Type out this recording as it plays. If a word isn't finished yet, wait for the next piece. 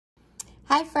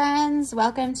Hi friends,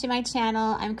 welcome to my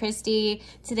channel. I'm Christy.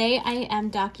 Today I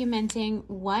am documenting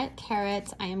what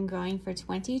carrots I am growing for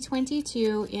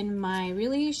 2022 in my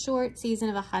really short season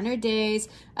of 100 days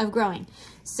of growing.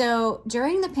 So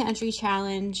during the pantry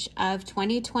challenge of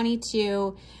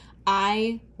 2022,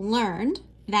 I learned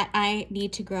that I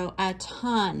need to grow a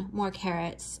ton more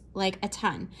carrots, like a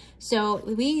ton. So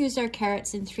we use our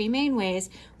carrots in three main ways.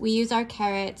 We use our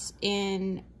carrots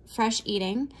in fresh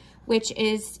eating, which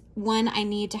is one, I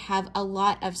need to have a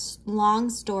lot of long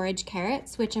storage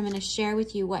carrots, which I'm going to share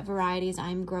with you what varieties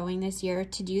I'm growing this year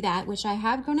to do that, which I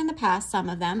have grown in the past, some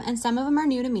of them, and some of them are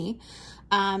new to me.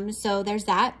 So there's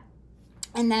that.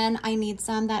 And then I need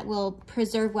some that will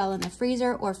preserve well in the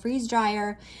freezer or freeze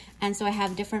dryer. And so I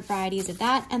have different varieties of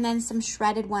that, and then some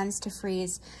shredded ones to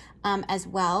freeze as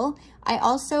well. I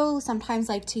also sometimes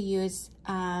like to use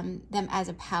them as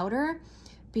a powder,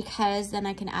 because then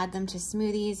I can add them to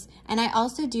smoothies. And I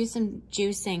also do some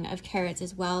juicing of carrots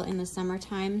as well in the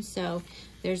summertime, so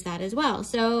there's that as well.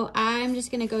 So I'm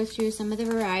just gonna go through some of the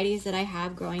varieties that I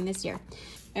have growing this year.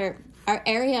 Our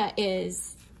area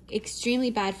is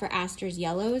extremely bad for Asters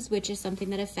yellows, which is something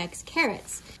that affects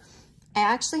carrots. I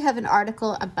actually have an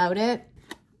article about it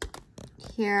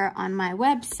here on my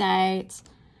website,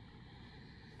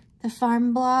 the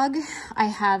farm blog. I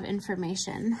have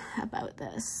information about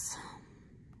this.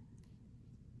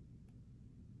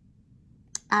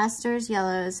 Asters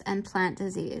yellows and plant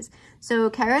disease. So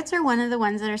carrots are one of the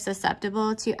ones that are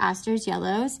susceptible to Asters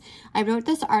yellows. I wrote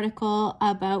this article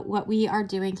about what we are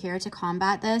doing here to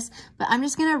combat this, but I'm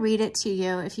just gonna read it to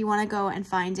you. If you wanna go and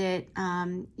find it,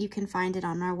 you can find it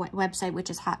on our website, which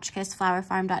is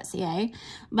hotchkissflowerfarm.ca,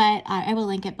 but I will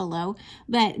link it below.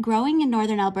 But growing in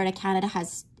northern Alberta, Canada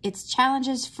has its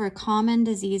challenges for common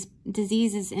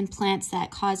diseases in plants that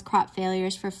cause crop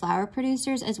failures for flower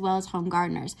producers as well as home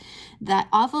gardeners. That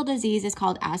awful disease is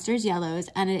called Asters yellows,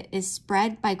 and it is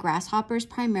spread by grasshoppers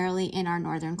primarily in our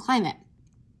northern climate.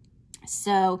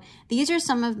 So these are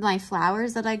some of my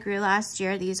flowers that I grew last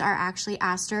year. These are actually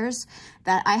asters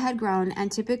that I had grown,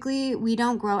 and typically we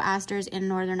don't grow asters in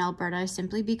northern Alberta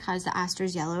simply because the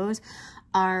Asters yellows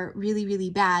are really, really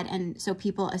bad, and so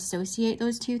people associate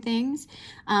those two things.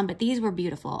 But these were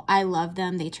beautiful. I love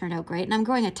them. They turned out great, and I'm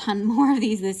growing a ton more of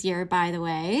these this year, by the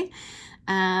way.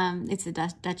 It's a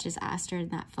Duchess aster in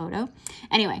that photo.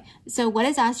 Anyway, so what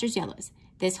is Asters yellows?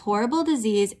 This horrible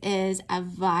disease is a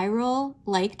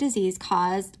viral-like disease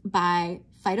caused by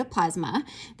phytoplasma.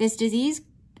 This disease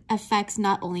affects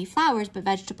not only flowers, but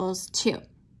vegetables too.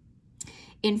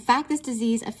 In fact, this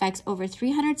disease affects over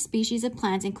 300 species of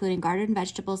plants, including garden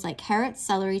vegetables like carrots,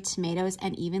 celery, tomatoes,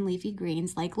 and even leafy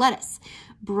greens like lettuce.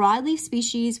 Broadleaf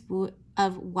species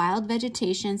of wild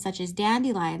vegetation, such as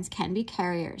dandelions, can be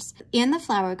carriers. In the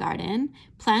flower garden,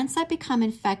 plants that become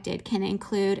infected can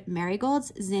include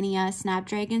marigolds, zinnia,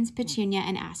 snapdragons, petunia,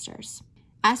 and asters.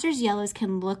 Asters yellows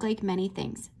can look like many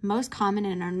things. Most common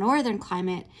in our northern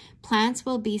climate, plants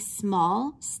will be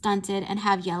small, stunted, and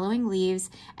have yellowing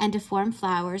leaves and deformed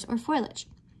flowers or foliage.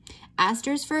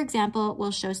 Asters, for example,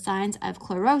 will show signs of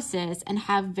chlorosis and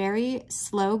have very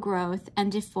slow growth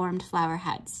and deformed flower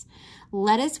heads.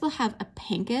 Lettuce will have a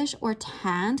pinkish or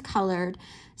tanned colored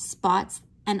spots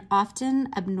and often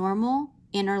abnormal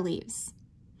inner leaves,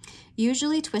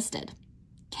 usually twisted.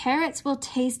 Carrots will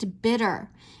taste bitter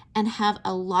and have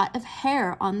a lot of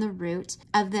hair on the root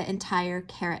of the entire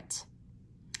carrot.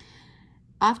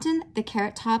 Often the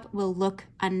carrot top will look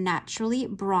unnaturally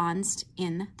bronzed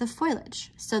in the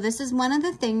foliage. So this is one of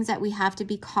the things that we have to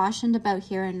be cautioned about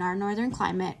here in our northern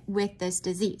climate with this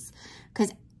disease,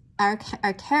 because our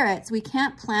carrots, we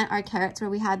can't plant our carrots where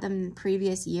we had them in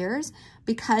previous years,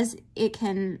 because it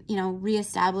can,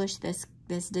 reestablish this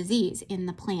disease in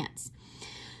the plants.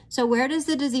 So where does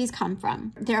the disease come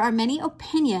from? There are many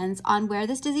opinions on where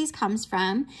this disease comes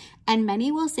from, and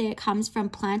many will say it comes from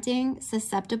planting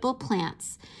susceptible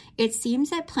plants. It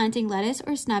seems that planting lettuce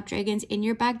or snapdragons in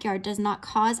your backyard does not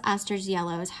cause Asters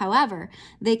yellows. However,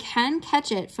 they can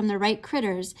catch it from the right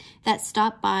critters that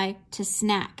stop by to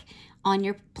snack on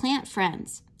your plant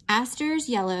friends. Asters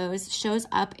yellows shows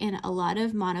up in a lot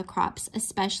of monocrops,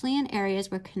 especially in areas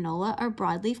where canola or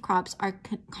broadleaf crops are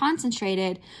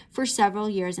concentrated for several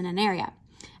years in an area.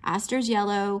 Asters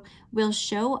yellow will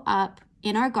show up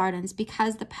in our gardens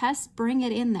because the pests bring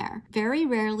it in there. Very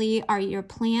rarely are your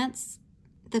plants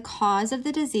the cause of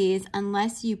the disease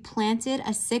unless you planted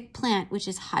a sick plant, which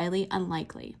is highly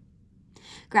unlikely.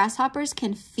 Grasshoppers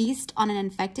can feast on an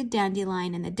infected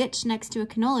dandelion in the ditch next to a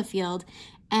canola field,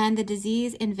 and the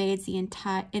disease invades the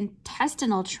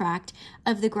intestinal tract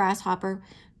of the grasshopper,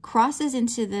 crosses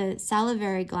into the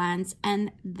salivary glands,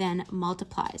 and then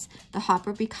multiplies. The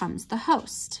hopper becomes the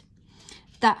host.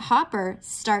 That hopper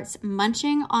starts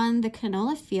munching on the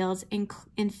canola fields,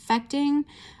 infecting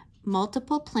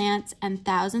multiple plants and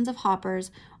thousands of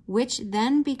hoppers, which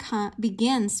then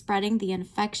begin spreading the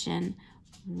infection,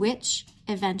 which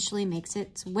eventually makes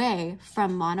its way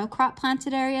from monocrop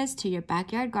planted areas to your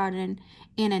backyard garden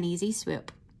in an easy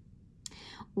swoop.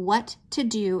 What to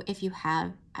do if you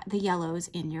have the yellows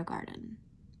in your garden?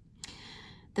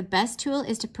 The best tool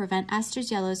is to prevent Asters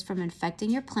yellows from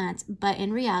infecting your plants, but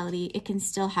in reality, it can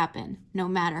still happen, no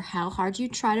matter how hard you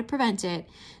try to prevent it.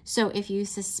 So if you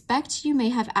suspect you may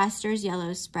have Asters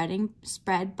yellows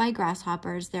spread by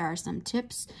grasshoppers, there are some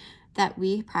tips that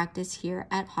we practice here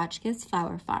at Hotchkiss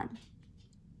Flower Farm.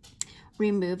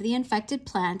 Remove the infected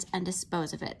plant and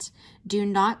dispose of it. Do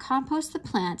not compost the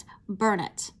plant, burn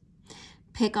it.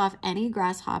 Pick off any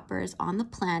grasshoppers on the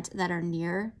plant that are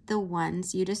near the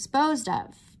ones you disposed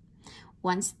of.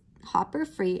 Once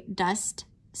hopper-free, dust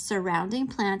surrounding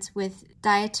plants with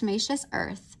diatomaceous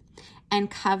earth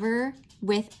and cover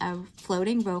with a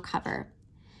floating row cover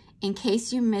in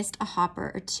case you missed a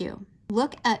hopper or two.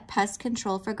 Look at pest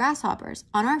control for grasshoppers.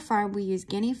 On our farm, we use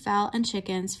guinea fowl and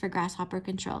chickens for grasshopper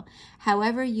control.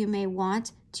 However, you may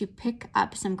want to pick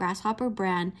up some grasshopper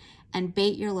bran and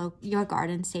bait your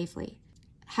garden safely.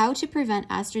 How to prevent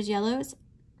Asters yellows?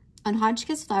 On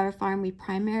Hotchkiss Flower Farm, we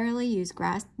primarily use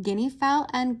guinea fowl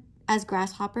as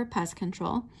grasshopper pest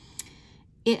control.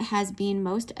 It has been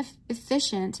most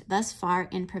efficient thus far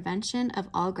in prevention of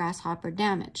all grasshopper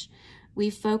damage. We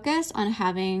focus on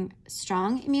having a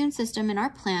strong immune system in our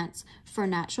plants for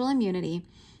natural immunity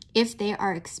if they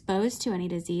are exposed to any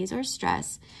disease or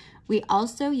stress. We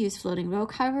also use floating row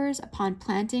covers upon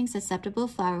planting susceptible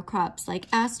flower crops like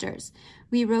asters.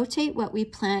 We rotate what we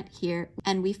plant here,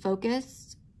 and we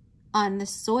focus on the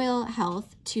soil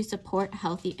health to support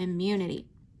healthy immunity.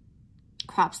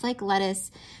 Crops like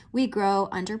lettuce, we grow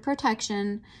under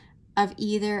protection of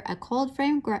either a cold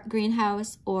frame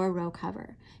greenhouse or row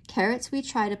cover. Carrots, we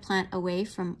try to plant away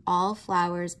from all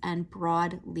flowers and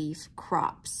broadleaf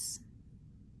crops.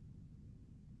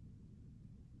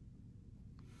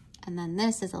 And then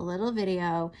this is a little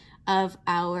video of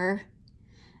our,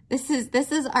 this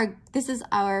is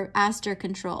our aster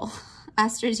control,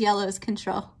 Asters yellows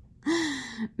control.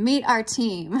 Meet our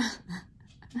team.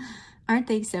 Aren't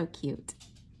they so cute?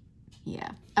 Yeah.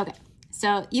 Okay.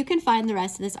 So you can find the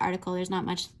rest of this article. There's not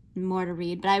much more to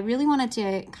read, but I really wanted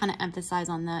to kind of emphasize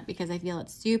on that because I feel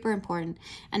it's super important.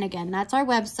 And again, that's our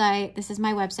website. This is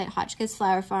my website, Hotchkiss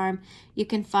Flower Farm. You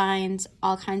can find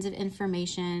all kinds of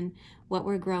information, what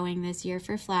we're growing this year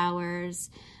for flowers,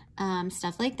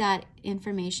 stuff like that.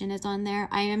 Information is on there.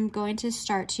 I am going to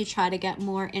start to try to get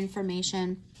more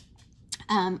information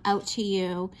out to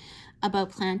you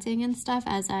about planting and stuff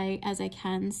as I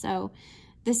can. So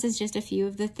this is just a few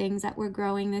of the things that we're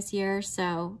growing this year.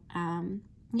 So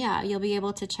yeah, you'll be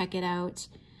able to check it out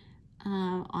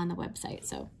on the website.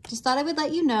 So just thought I would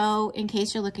let you know in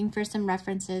case you're looking for some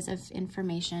references of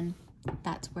information.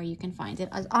 That's where you can find it,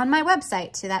 on my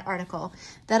website, to that article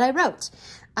that I wrote.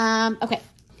 Okay,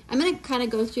 I'm going to kind of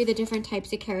go through the different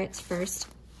types of carrots first.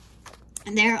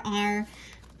 And there are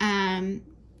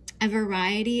a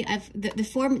variety of,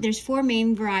 there's four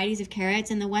main varieties of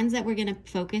carrots, and the ones that we're going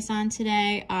to focus on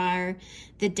today are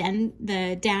the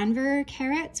Danver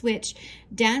carrots, which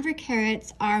Danver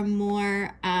carrots are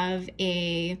more of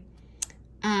a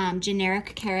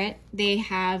generic carrot. They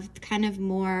have kind of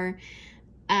more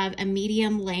of a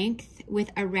medium length with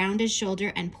a rounded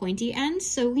shoulder and pointy ends.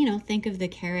 So, you know, think of the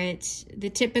carrot, the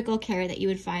typical carrot that you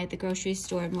would find at the grocery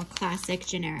store, more classic,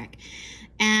 generic.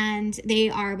 And they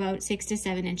are about 6 to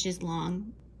 7 inches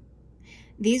long.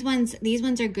 These ones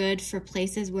are good for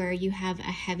places where you have a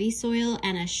heavy soil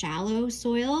and a shallow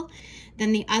soil.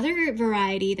 Then the other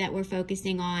variety that we're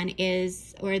focusing on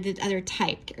is, or the other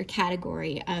type or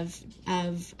category of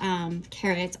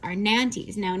carrots are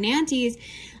Nantes. Now Nantes,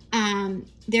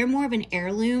 they're more of an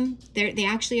heirloom. They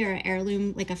actually are an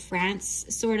heirloom, like a France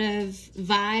sort of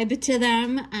vibe to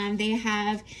them. They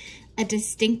have a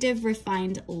distinctive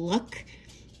refined look.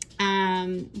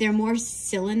 They're more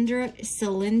cylindrical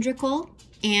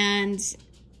and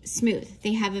smooth.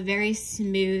 They have a very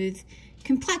smooth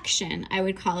complexion, I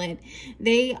would call it.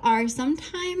 They are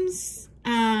sometimes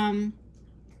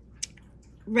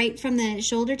right from the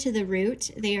shoulder to the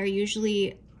root. They are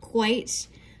usually quite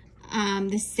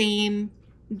the same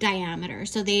diameter.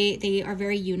 So they are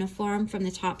very uniform from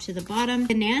the top to the bottom.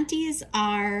 The Nantes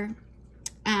are,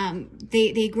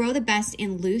 they grow the best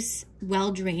in loose,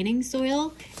 well-draining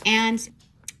soil and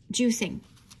juicing.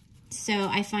 So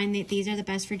I find that these are the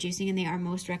best for juicing, and they are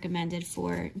most recommended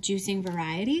for juicing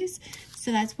varieties.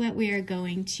 So that's what we are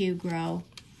going to grow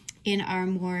in our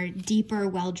more deeper,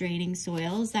 well-draining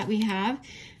soils that we have.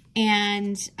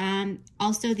 And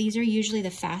also these are usually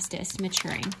the fastest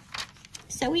maturing.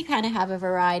 So we kind of have a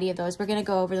variety of those. We're going to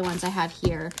go over the ones I have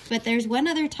here. But there's one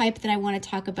other type that I want to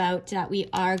talk about that we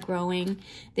are growing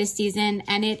this season,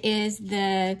 and it is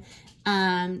the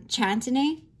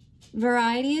Chantenay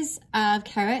varieties of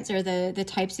carrots, or the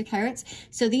types of carrots.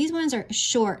 So these ones are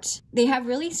short. They have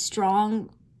really strong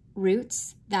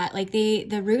roots that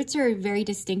the roots are very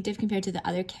distinctive compared to the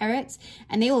other carrots,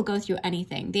 and they will go through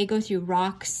anything. They go through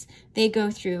rocks, they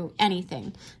go through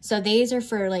anything. So these are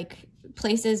for like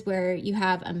places where you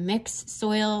have a mixed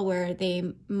soil, where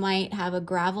they might have a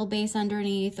gravel base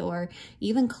underneath or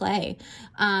even clay.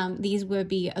 These would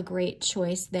be a great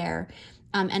choice there.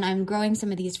 And I'm growing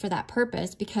some of these for that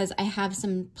purpose, because I have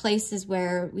some places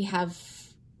where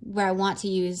I want to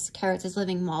use carrots as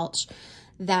living mulch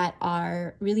that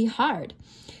are really hard.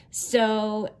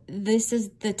 So this is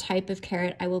the type of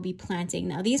carrot I will be planting.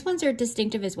 Now these ones are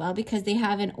distinctive as well, because they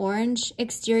have an orange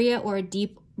exterior or a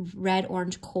deep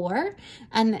red-orange core,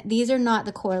 and these are not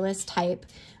the coreless type.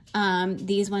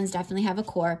 These ones definitely have a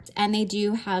core, and they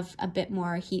do have a bit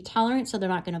more heat tolerance, so they're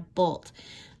not going to bolt.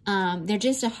 They're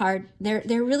just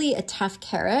they're really a tough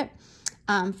carrot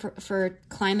for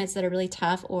climates that are really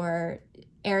tough, or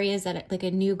areas that like a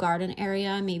new garden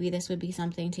area. Maybe this would be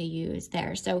something to use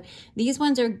there. So these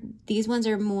ones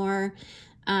are more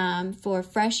for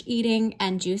fresh eating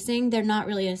and juicing. They're not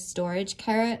really a storage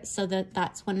carrot, so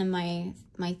that's one of my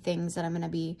things that I'm going to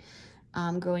be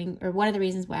growing, or one of the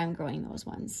reasons why I'm growing those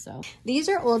ones. So these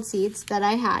are old seeds that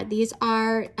I had. These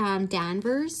are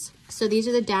Danvers. So these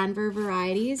are the Danver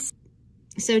varieties.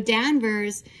 So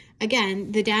Danvers,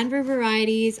 again, the Danver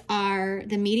varieties are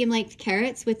the medium-length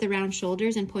carrots with the round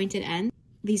shoulders and pointed ends.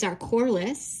 These are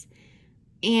coreless,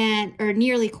 or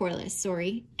nearly coreless,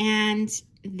 sorry. And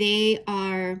they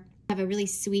have a really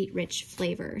sweet, rich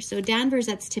flavor. So Danvers,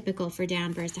 that's typical for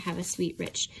Danvers to have a sweet,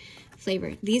 rich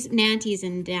flavor. These Nantes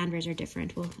and Danvers are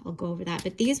different. I'll go over that.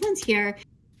 But these ones here,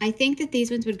 I think that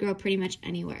these ones would grow pretty much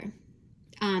anywhere.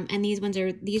 And these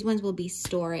ones will be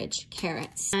storage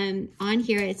carrots. On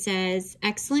here it says,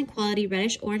 excellent quality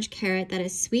reddish orange carrot that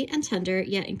is sweet and tender,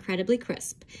 yet incredibly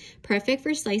crisp. Perfect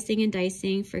for slicing and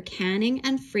dicing, for canning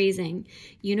and freezing.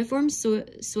 Uniform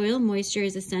soil moisture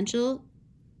is essential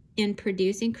in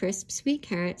producing crisp, sweet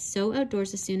carrots. Sow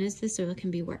outdoors as soon as the soil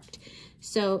can be worked.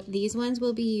 So these ones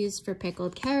will be used for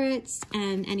pickled carrots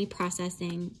and any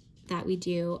processing that we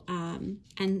do,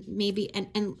 and maybe,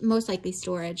 and most likely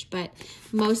storage, but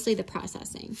mostly the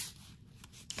processing.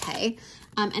 Okay,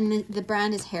 and the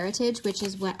brand is Heritage, which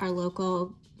is what our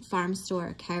local farm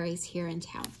store carries here in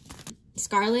town.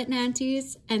 Scarlet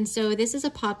Nantes, and so this is a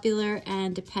popular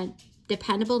and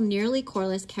dependable, nearly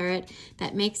coreless carrot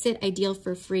that makes it ideal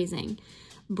for freezing.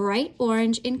 Bright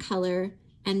orange in color,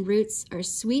 and roots are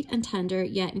sweet and tender,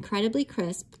 yet incredibly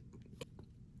crisp.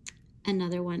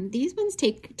 Another one. These ones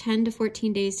take 10 to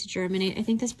 14 days to germinate. I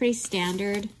think that's pretty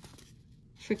standard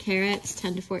for carrots,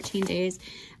 10 to 14 days.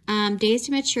 Days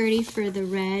to maturity for the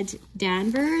red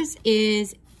Danvers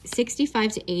is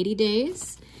 65 to 80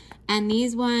 days. And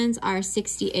these ones are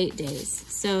 68 days.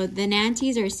 So the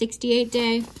Nantes are 68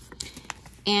 day,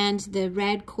 and the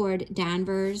red cord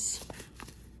Danvers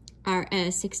are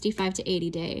a 65 to 80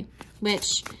 day,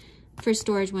 which for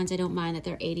storage ones, I don't mind that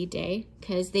they're 80 day,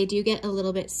 because they do get a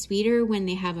little bit sweeter when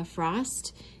they have a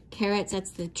frost. Carrots,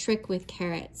 that's the trick with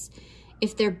carrots.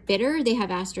 If they're bitter, they have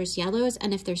Asters yellows,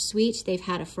 and if they're sweet, they've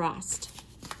had a frost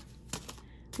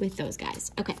with those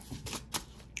guys. Okay,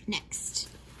 next,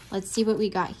 let's see what we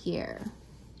got here.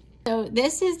 So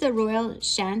this is the Royal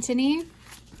Chantenay,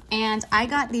 and I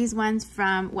got these ones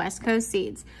from West Coast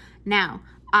Seeds. Now,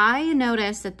 I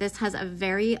noticed that this has a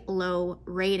very low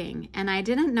rating, and I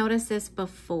didn't notice this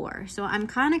before. So I'm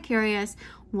kind of curious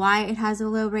why it has a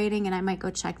low rating, and I might go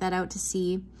check that out to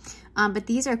see. But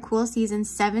these are Cool Season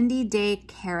 70-day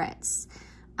carrots.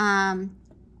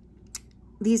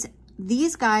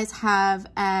 These guys have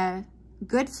a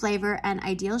good flavor and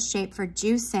ideal shape for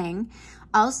juicing.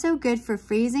 Also good for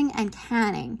freezing and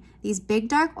canning. These big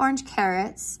dark orange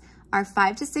carrots are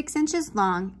 5 to 6 inches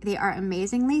long. They are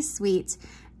amazingly sweet.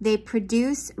 They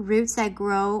produce roots that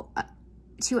grow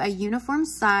to a uniform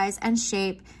size and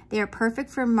shape. They are perfect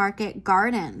for market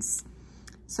gardens.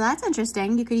 So that's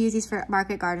interesting. You could use these for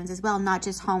market gardens as well, not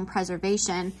just home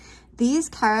preservation. These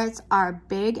carrots are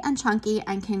big and chunky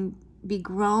and can be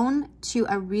grown to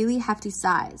a really hefty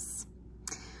size.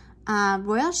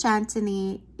 Royal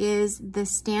Chantenay is the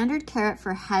standard carrot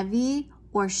for heavy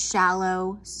or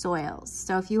shallow soils.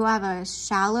 So if you have a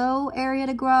shallow area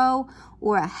to grow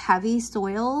or a heavy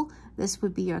soil, this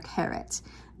would be your carrot.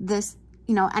 This,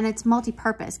 you know, and it's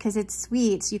multi-purpose because it's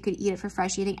sweet, so you could eat it for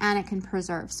fresh eating and it can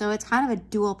preserve. So it's kind of a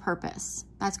dual purpose.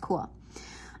 That's cool.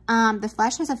 The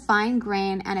flesh has a fine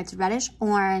grain and it's reddish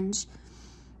orange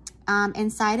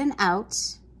inside and out.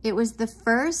 It was the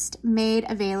first made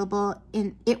available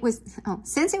in,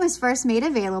 since it was first made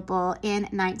available in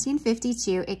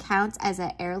 1952, it counts as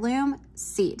an heirloom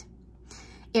seed.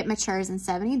 It matures in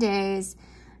 70 days.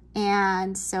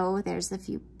 And so there's a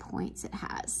few points it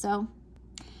has. So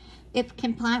it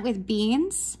can plant with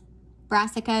beans,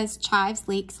 brassicas, chives,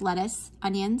 leeks, lettuce,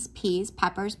 onions, peas,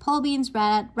 peppers, pole beans,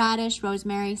 radish,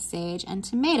 rosemary, sage, and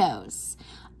tomatoes.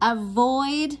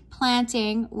 Avoid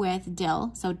planting with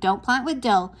dill. So don't plant with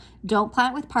dill. Don't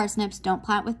plant with parsnips. Don't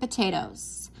plant with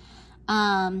potatoes.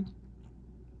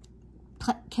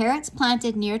 Carrots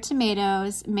planted near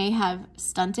tomatoes may have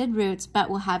stunted roots, but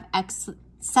will have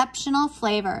exceptional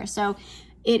flavor. So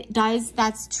it does,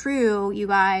 that's true, you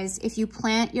guys. If you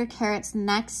plant your carrots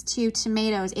next to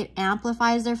tomatoes, it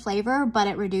amplifies their flavor, but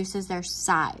it reduces their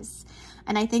size.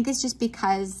 And I think it's just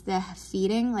because the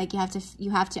feeding, like you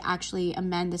have to actually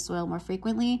amend the soil more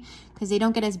frequently because they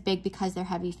don't get as big because they're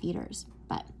heavy feeders.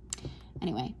 But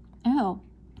anyway,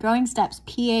 growing steps,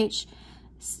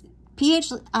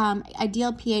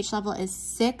 ideal pH level is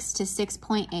 6 to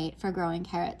 6.8 for growing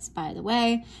carrots, by the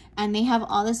way. And they have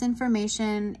all this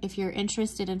information if you're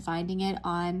interested in finding it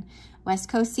on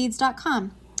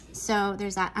westcoastseeds.com. So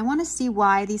there's that. I want to see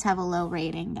why these have a low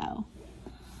rating though.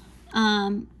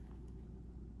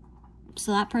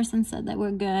 So that person said that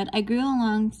we're good. I grew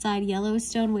alongside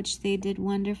Yellowstone, which they did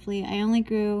wonderfully. I only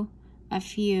grew a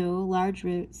few large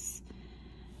roots.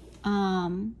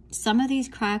 Some of these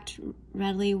cracked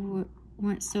readily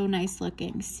weren't so nice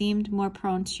looking. Seemed more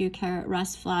prone to carrot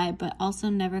rust fly, but also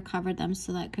never covered them,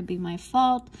 so that could be my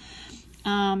fault.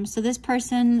 So this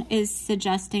person is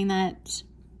suggesting that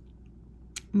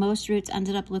most roots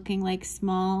ended up looking like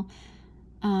small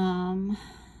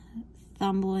Thumblin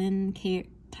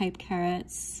type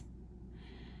carrots.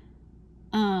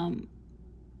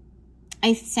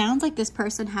 It sounds like this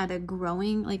person had a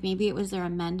growing, like maybe it was their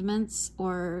amendments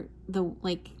or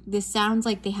this sounds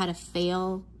like they had a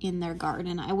fail in their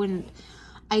garden.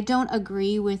 I don't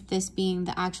agree with this being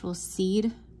the actual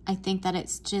seed. I think that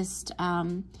it's just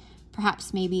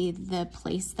perhaps maybe the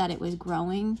place that it was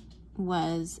growing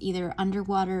was either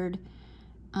underwatered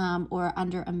or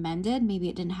under amended. Maybe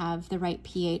it didn't have the right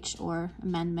pH or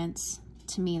amendments.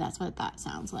 To me, that's what that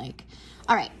sounds like.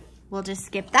 All right, we'll just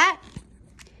skip that.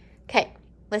 Okay,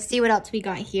 let's see what else we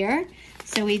got here.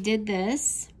 So we did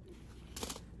this,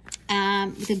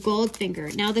 the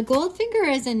Goldfinger. Now the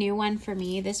Goldfinger is a new one for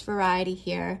me, this variety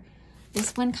here.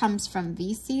 This one comes from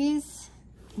VC's,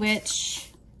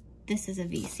 which, this is a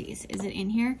VC's. Is it in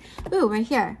here? Ooh, right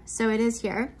here. So it is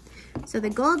here. So the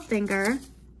Goldfinger,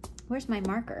 where's my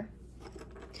marker?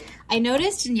 I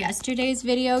noticed in yesterday's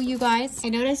video, you guys, I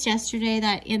noticed yesterday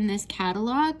that in this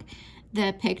catalog,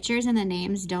 the pictures and the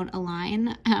names don't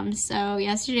align. So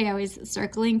yesterday I was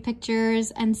circling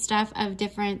pictures and stuff of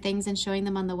different things and showing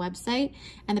them on the website.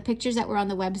 And the pictures that were on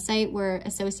the website were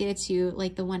associated to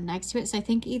like the one next to it. So I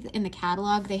think in the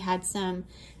catalog, they had some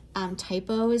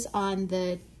typos on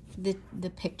the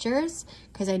pictures,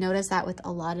 because I noticed that with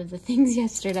a lot of the things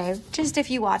yesterday. Just if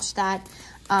you watched that,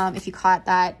 if you caught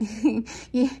that,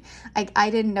 I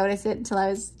didn't notice it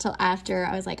till after.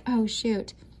 I was like, oh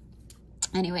shoot.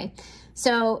 Anyway,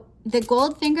 so the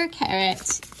Goldfinger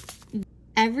carrot,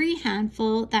 every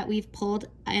handful that we've pulled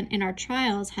in our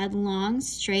trials had long,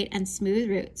 straight, and smooth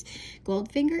roots.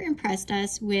 Goldfinger impressed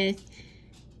us with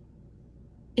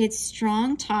its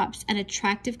strong tops and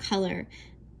attractive color.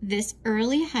 This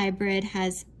early hybrid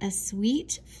has a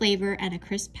sweet flavor and a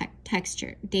crisp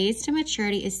texture. Days to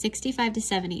maturity is 65 to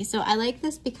 70. So I like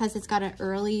this because it's got an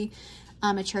early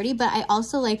maturity, but I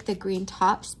also like the green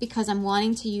tops because I'm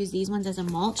wanting to use these ones as a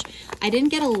mulch. I didn't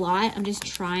get a lot. I'm just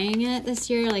trying it this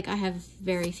year. Like I have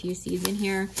very few seeds in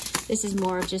here. This is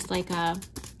more of just like a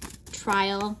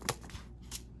trial.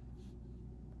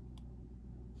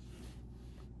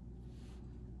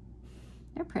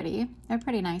 They're pretty. They're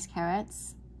pretty nice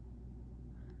carrots.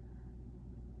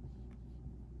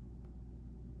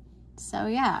 So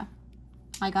yeah,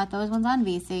 I got those ones on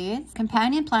VC's.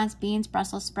 Companion plants, beans,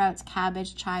 Brussels sprouts,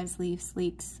 cabbage, chives,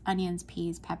 leeks, onions,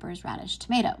 peas, peppers, radish,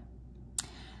 tomato.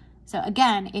 So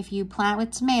again, if you plant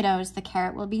with tomatoes, the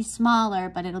carrot will be smaller,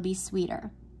 but it'll be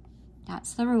sweeter.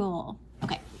 That's the rule.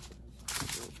 Okay.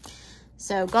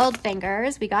 So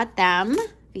Goldfingers, we got them.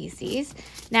 VCs.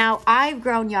 Now, I've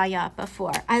grown Yaya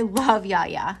before. I love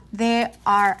Yaya. They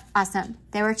are awesome.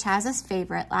 They were Chaz's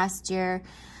favorite last year.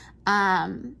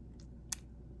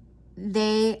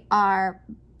 They are,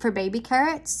 for baby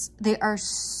carrots, they are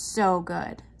so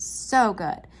good. So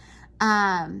good.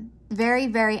 Very,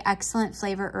 very excellent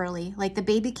flavor early. Like the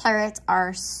baby carrots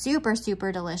are super,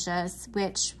 super delicious,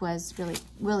 which was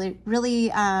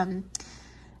really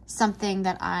something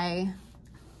that I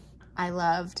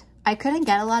loved. I couldn't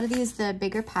get a lot of these. The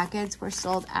bigger packets were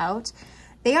sold out.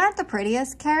 They aren't the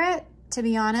prettiest carrot, to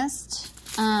be honest.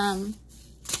 Yeah,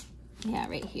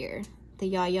 right here. The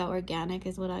Yaya Organic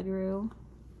is what I grew.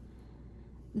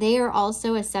 They are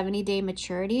also a 70-day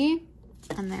maturity,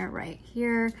 and they're right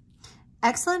here.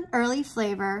 Excellent early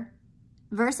flavor,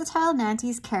 versatile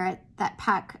Nantes carrot that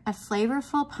pack a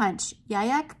flavorful punch.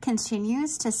 Yaya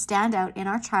continues to stand out in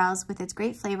our trials with its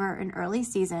great flavor in early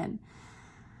season.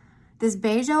 This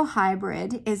Beijou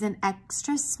hybrid is an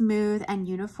extra smooth and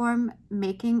uniform,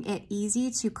 making it easy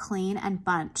to clean and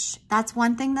bunch. That's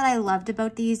one thing that I loved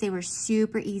about these. They were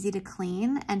super easy to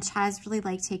clean, and Chaz really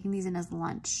liked taking these in as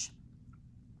lunch.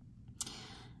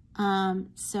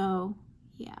 So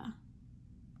yeah,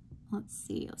 let's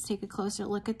see. Let's take a closer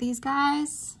look at these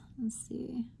guys. Let's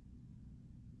see.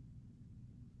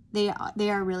 They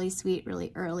are really sweet,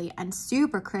 really early, and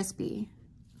super crispy.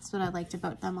 That's what I liked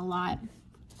about them a lot.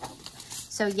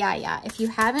 So Yaya, if you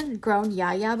haven't grown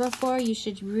Yaya before, you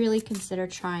should really consider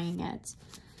trying it.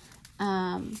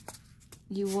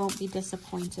 You won't be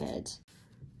disappointed.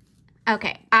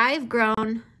 Okay, I've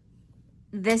grown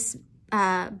this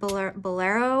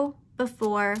Bolero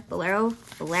before. Bolero,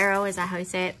 is that how you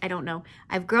say it? I don't know.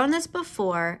 I've grown this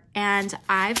before, and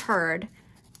I've heard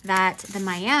that the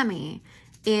Miami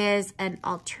is an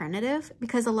alternative,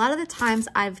 because a lot of the times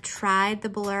I've tried the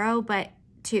Bolero, but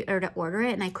to order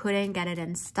it, and I couldn't get it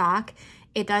in stock.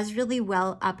 It does really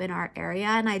well up in our area,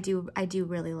 and I do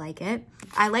really like it.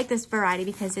 I like this variety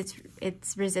because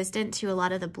it's resistant to a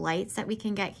lot of the blights that we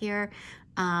can get here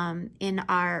in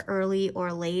our early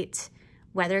or late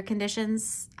weather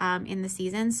conditions in the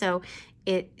season. So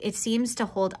it seems to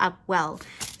hold up well.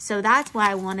 So that's why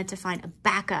I wanted to find a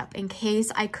backup in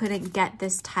case I couldn't get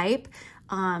this type.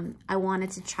 I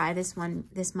wanted to try this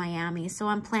Miami. So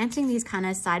I'm planting these kind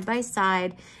of side by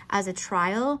side as a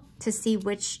trial to see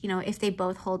which, if they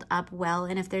both hold up well,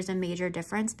 and if there's a major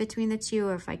difference between the two,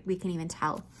 or if we can even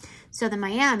tell. So the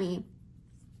Miami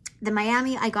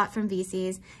I got from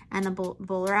VC's, and the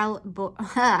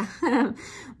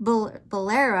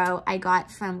Bolero I got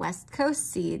from West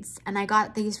Coast Seeds, and I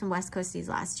got these from West Coast Seeds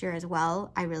last year as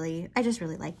well. I just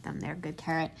really like them. They're a good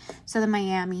carrot. So the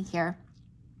Miami here.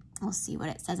 We'll see what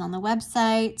it says on the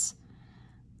website.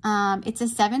 It's a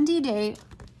 70-day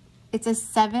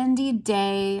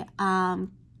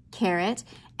carrot,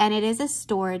 and it is a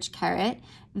storage carrot.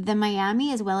 The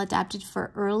Miami is well adapted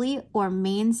for early or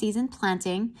main season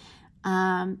planting.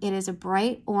 It is a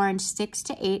bright orange 6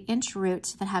 to 8 inch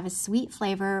root that have a sweet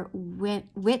flavor,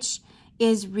 which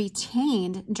is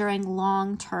retained during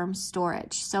long-term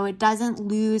storage. So it doesn't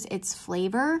lose its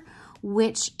flavor,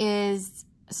 which is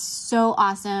so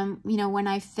awesome. When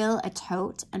I fill a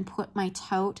tote and put my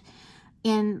tote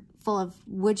in full of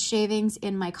wood shavings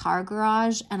in my car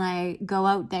garage, and I go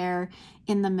out there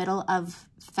in the middle of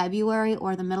February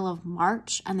or the middle of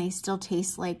March, and they still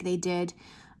taste like they did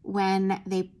when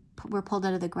they were pulled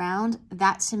out of the ground,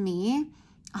 that to me,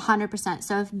 100%.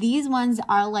 So if these ones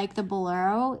are like the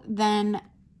Bolero, then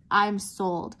I'm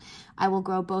sold. I will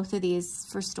grow both of these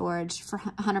for storage for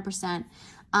 100%.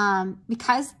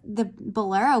 Because the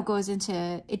Bolero goes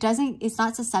into, it's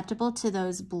not susceptible to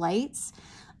those blights.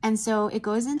 And so it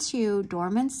goes into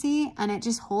dormancy, and it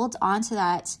just holds on to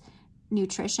that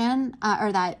nutrition,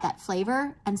 or that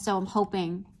flavor. And so I'm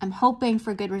hoping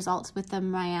for good results with the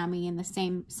Miami in the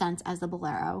same sense as the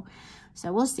Bolero.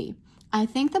 So we'll see. I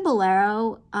think the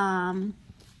Bolero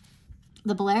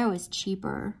is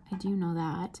cheaper. I do know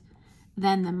that.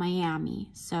 Than the Miami.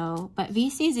 So, but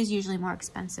VC's is usually more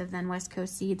expensive than West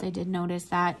Coast Seeds. I did notice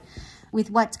that with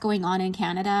what's going on in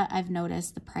Canada, I've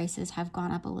noticed the prices have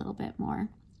gone up a little bit more.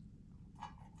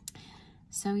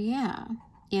 So yeah,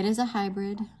 it is a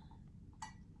hybrid.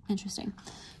 Interesting.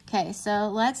 Okay, so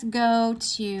let's go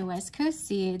to West Coast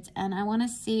Seeds, and I want to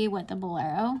see what the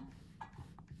Bolero.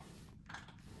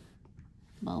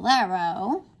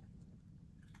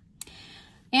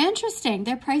 Interesting,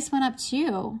 their price went up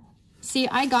too. See,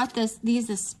 I got these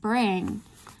this spring.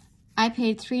 I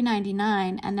paid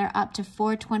 $3.99, and they're up to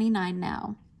 $4.29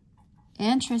 now.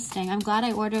 Interesting. I'm glad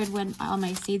I ordered all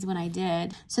my seeds when I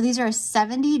did. So these are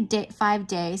 75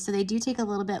 days, so they do take a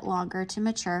little bit longer to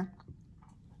mature.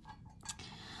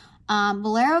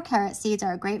 Bolero carrot seeds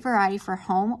are a great variety for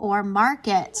home or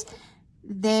market.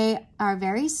 They are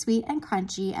very sweet and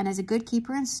crunchy and is a good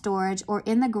keeper in storage or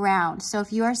in the ground. So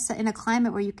if you are in a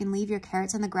climate where you can leave your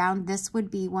carrots in the ground, this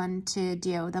would be one to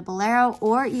do. The Bolero,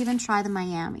 or even try the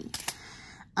Miami,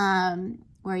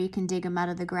 where you can dig them out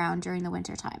of the ground during the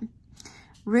winter time.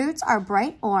 Roots are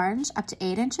bright orange, up to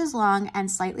 8 inches long and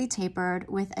slightly tapered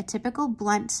with a typical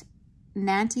blunt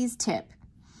Nantes tip.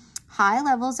 High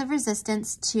levels of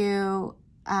resistance to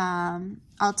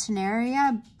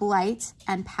Alternaria blight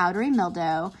and powdery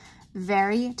mildew.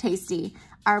 Very tasty.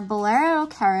 Our Bolero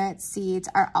carrot seeds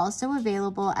are also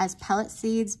available as pellet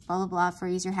seeds, blah, blah, blah, for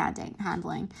easier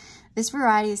handling. This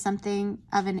variety is something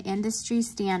of an industry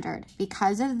standard.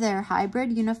 Because of their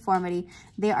hybrid uniformity,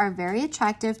 they are very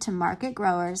attractive to market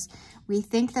growers. We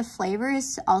think the flavor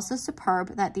is also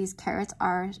superb, that these carrots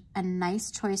are a nice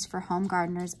choice for home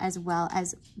gardeners, as well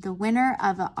as the winner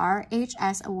of a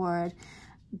RHS Award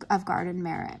of Garden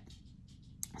Merit.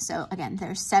 So again,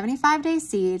 they're 75-day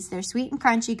seeds. They're sweet and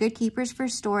crunchy, good keepers for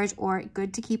storage, or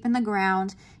good to keep in the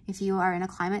ground if you are in a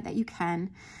climate that you can.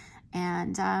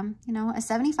 And, you know, a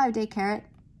 75-day carrot,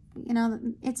 you know,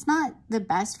 it's not the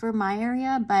best for my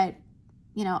area, but,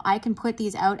 you know, I can put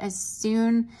these out as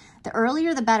soon, the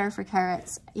earlier the better for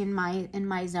carrots in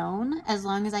my zone, as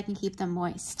long as I can keep them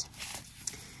moist.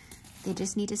 They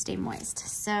just need to stay moist.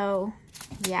 So,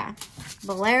 yeah,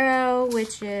 Bolero,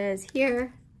 which is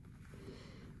here.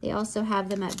 They also have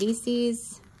them at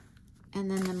VC's,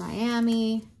 and then the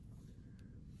Miami.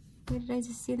 Where did I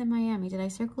just see the Miami? Did I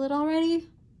circle it already?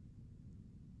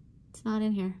 It's not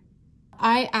in here.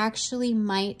 I actually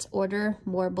might order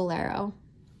more Bolero.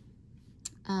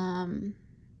 I'm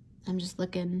just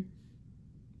looking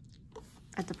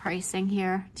at the pricing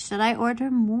here. Should I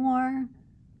order more?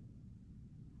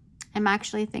 I'm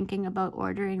actually thinking about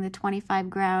ordering the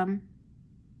 25-gram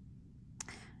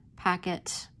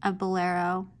packet of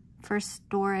Bolero for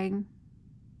storing.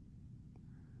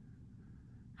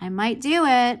 I might do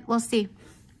it. We'll see.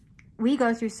 We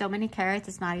go through so many carrots,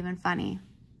 it's not even funny.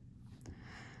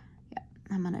 Yeah,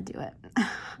 I'm gonna do it. I'm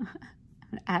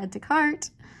gonna add to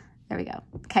cart. There we go.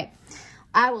 Okay.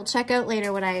 I will check out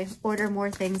later when I order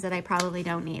more things that I probably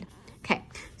don't need. Okay.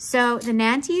 So the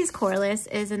Nantes Corliss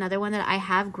is another one that I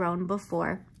have grown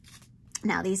before.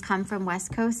 Now these come from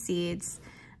West Coast Seeds.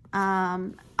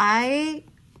 I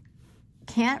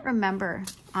can't remember,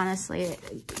 honestly.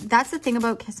 That's the thing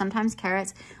about sometimes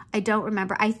carrots. I don't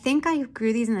remember. I think I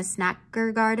grew these in the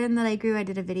snacker garden that I grew. I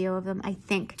did a video of them, I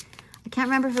think. I can't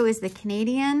remember if it was the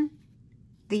Canadian.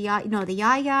 The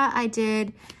Yaya I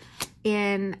did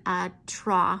in a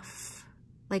trough,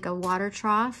 like a water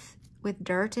trough with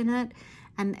dirt in it.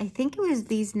 And I think it was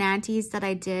these Nantes that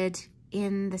I did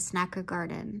in the snacker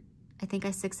garden. I think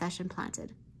I succession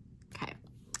planted. Okay.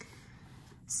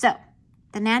 So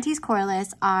the Nantes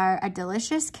Corliss are a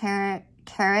delicious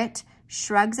carrot,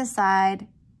 shrugs aside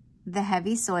the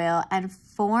heavy soil and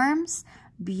forms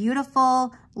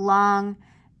beautiful, long,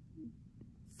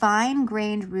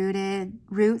 fine-grained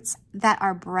roots that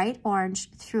are bright orange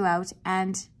throughout.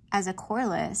 And as a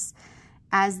Corliss,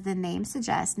 as the name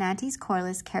suggests, Nantes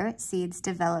Corliss carrot seeds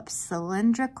develop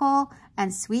cylindrical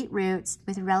and sweet roots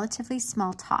with relatively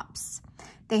small tops.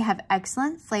 They have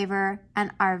excellent flavor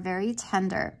and are very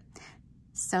tender.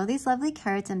 Sow these lovely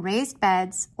carrots in raised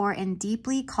beds or in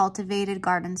deeply cultivated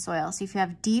garden soil. So if you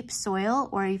have deep soil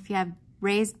or if you have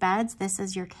raised beds, this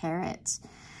is your carrot.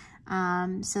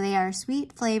 So they are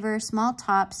sweet flavor, small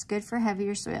tops, good for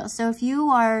heavier soil. So if you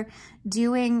are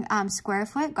doing square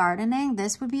foot gardening,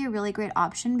 this would be a really great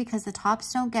option because the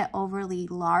tops don't get overly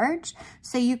large.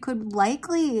 So you could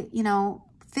likely, you know,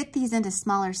 fit these into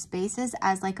smaller spaces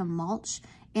as like a mulch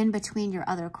in between your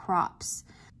other crops.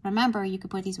 Remember, you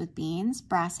could put these with beans,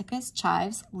 brassicas,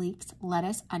 chives, leeks,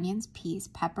 lettuce, onions, peas,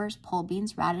 peppers, pole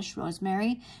beans, radish,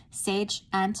 rosemary, sage,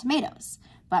 and tomatoes.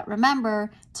 But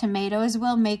remember, tomatoes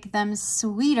will make them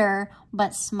sweeter,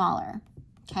 but smaller,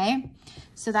 okay?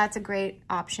 So that's a great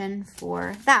option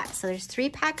for that. So there's 3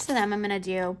 packs of them I'm gonna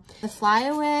do. The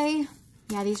flyaway,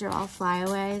 yeah, these are all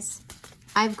flyaways.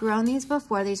 I've grown these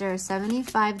before. These are a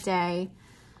 75-day.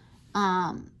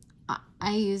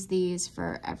 I use these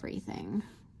for everything.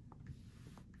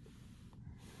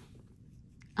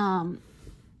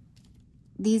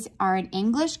 These are an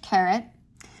English carrot.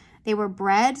 They were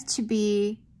bred to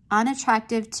be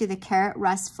unattractive to the carrot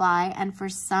rust fly, and for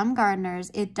some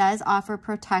gardeners, it does offer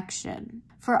protection.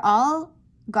 For all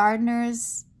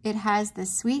gardeners, it has the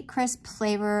sweet, crisp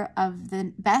flavor of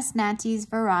the best Nantes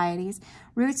varieties.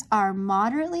 Roots are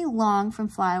moderately long from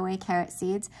flyaway carrot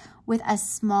seeds with a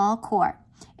small core.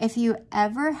 If you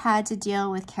ever had to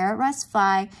deal with carrot rust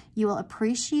fly, you will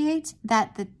appreciate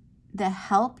that the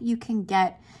help you can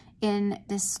get in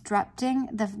disrupting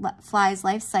the fly's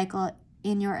life cycle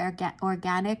in your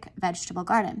organic vegetable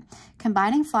garden.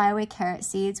 Combining flyaway carrot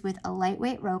seeds with a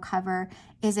lightweight row cover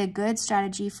is a good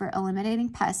strategy for eliminating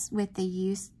pests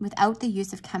without the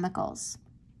use of chemicals.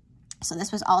 So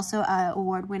this was also an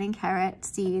award-winning carrot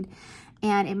seed,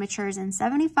 and it matures in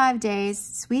 75 days.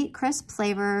 Sweet, crisp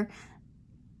flavor.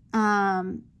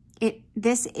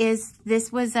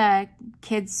 This was a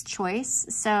kid's choice.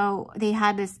 So they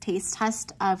had this taste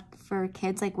test for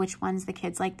kids, like which ones the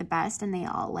kids liked the best, and they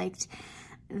all liked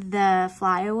the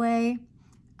flyaway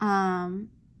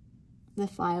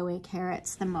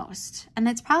carrots the most. And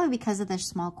it's probably because of their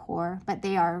small core, but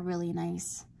they are really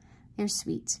nice. They're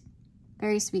sweet,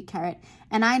 very sweet carrot.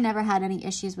 And I never had any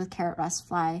issues with carrot rust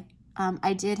fly.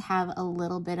 I did have a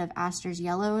little bit of Asters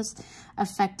yellows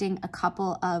affecting a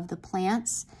couple of the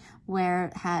plants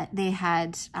where they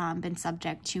had been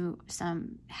subject to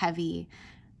some heavy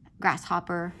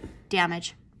grasshopper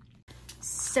damage.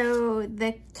 So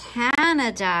the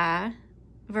Canada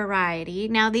variety,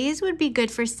 now these would be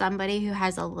good for somebody who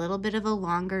has a little bit of a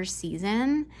longer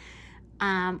season,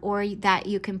 or that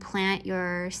you can plant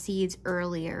your seeds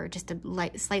earlier, just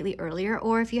slightly earlier,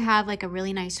 or if you have like a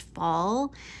really nice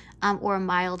fall or a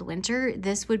mild winter,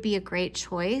 this would be a great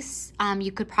choice.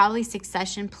 You could probably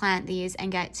succession plant these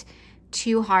and get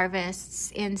 2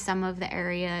 harvests in some of the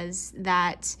areas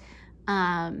that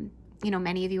you know,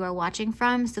 many of you are watching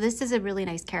from. So this is a really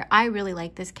nice carrot. I really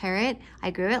like this carrot.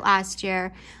 I grew it last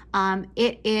year.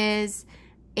 It is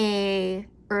a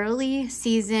early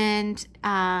seasoned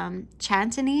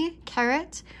Chantony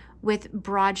carrot with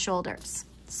broad shoulders.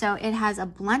 So it has a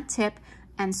blunt tip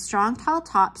and strong tall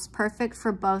tops, perfect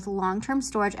for both long-term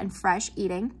storage and fresh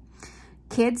eating.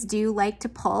 Kids do like to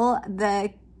pull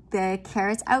the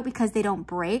carrots out because they don't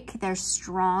break. They're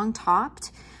strong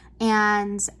topped,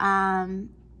 and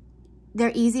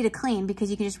they're easy to clean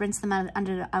because you can just rinse them out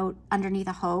underneath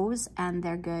a hose and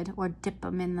they're good, or dip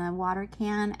them in the water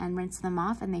can and rinse them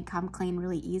off and they come clean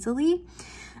really easily.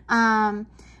 And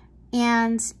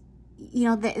you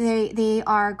know, they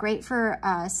are great for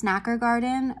a snacker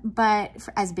garden, but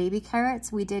as baby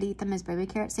carrots, we did eat them as baby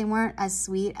carrots. They weren't as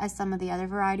sweet as some of the other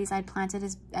varieties I'd planted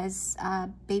as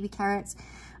baby carrots,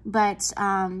 but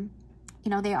you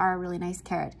know, they are a really nice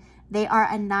carrot. They are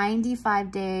a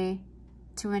 95-day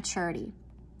to maturity.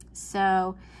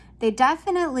 So they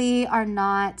definitely are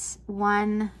not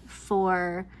one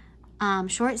for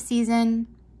short season.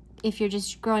 If you're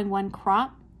just growing one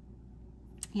crop,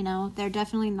 you know, they're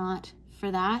definitely not for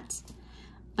that,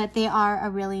 but they are a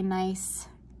really nice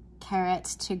carrot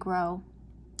to grow.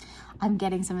 I'm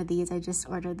getting some of these. I just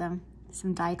ordered them,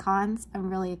 some daikons. I'm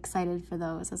really excited for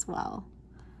those as well.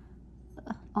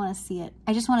 I want to see it.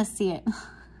 I just want to see it.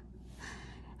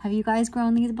 Have you guys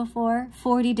grown these before?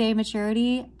 40-day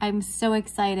maturity. I'm so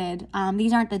excited.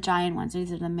 These aren't the giant ones.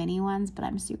 These are the mini ones, but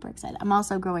I'm super excited. I'm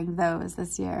also growing those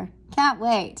this year. Can't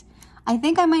wait. I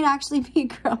think I might actually be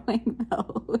growing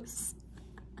those.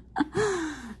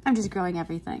 I'm just growing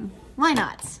everything. Why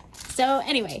not? So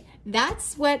anyway,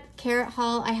 that's what carrot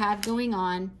haul I have going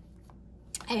on.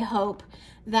 I hope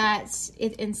that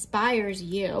it inspires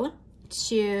you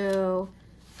to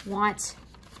want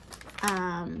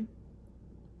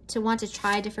to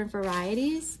try different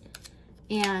varieties.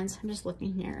 And I'm just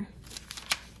looking here.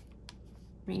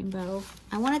 Rainbow.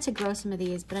 I wanted to grow some of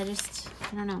these, but I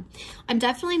don't know. I'm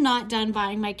definitely not done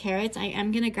buying my carrots. I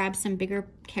am going to grab some bigger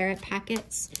carrot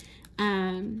packets,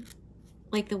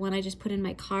 like the one I just put in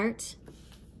my cart.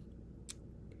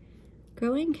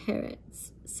 Growing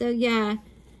carrots. So yeah,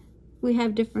 we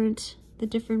have the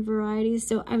different varieties.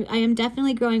 So I am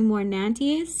definitely growing more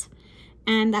Nantes,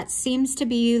 and that seems to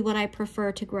be what I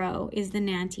prefer to grow, is the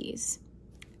Nantes.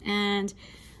 And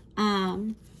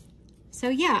so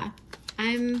yeah,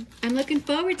 I'm looking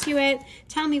forward to it.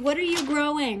 Tell me, what are you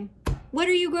growing? What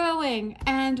are you growing?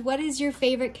 And what is your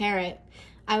favorite carrot?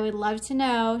 I would love to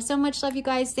know. So much love, you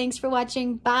guys. Thanks for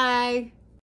watching. Bye.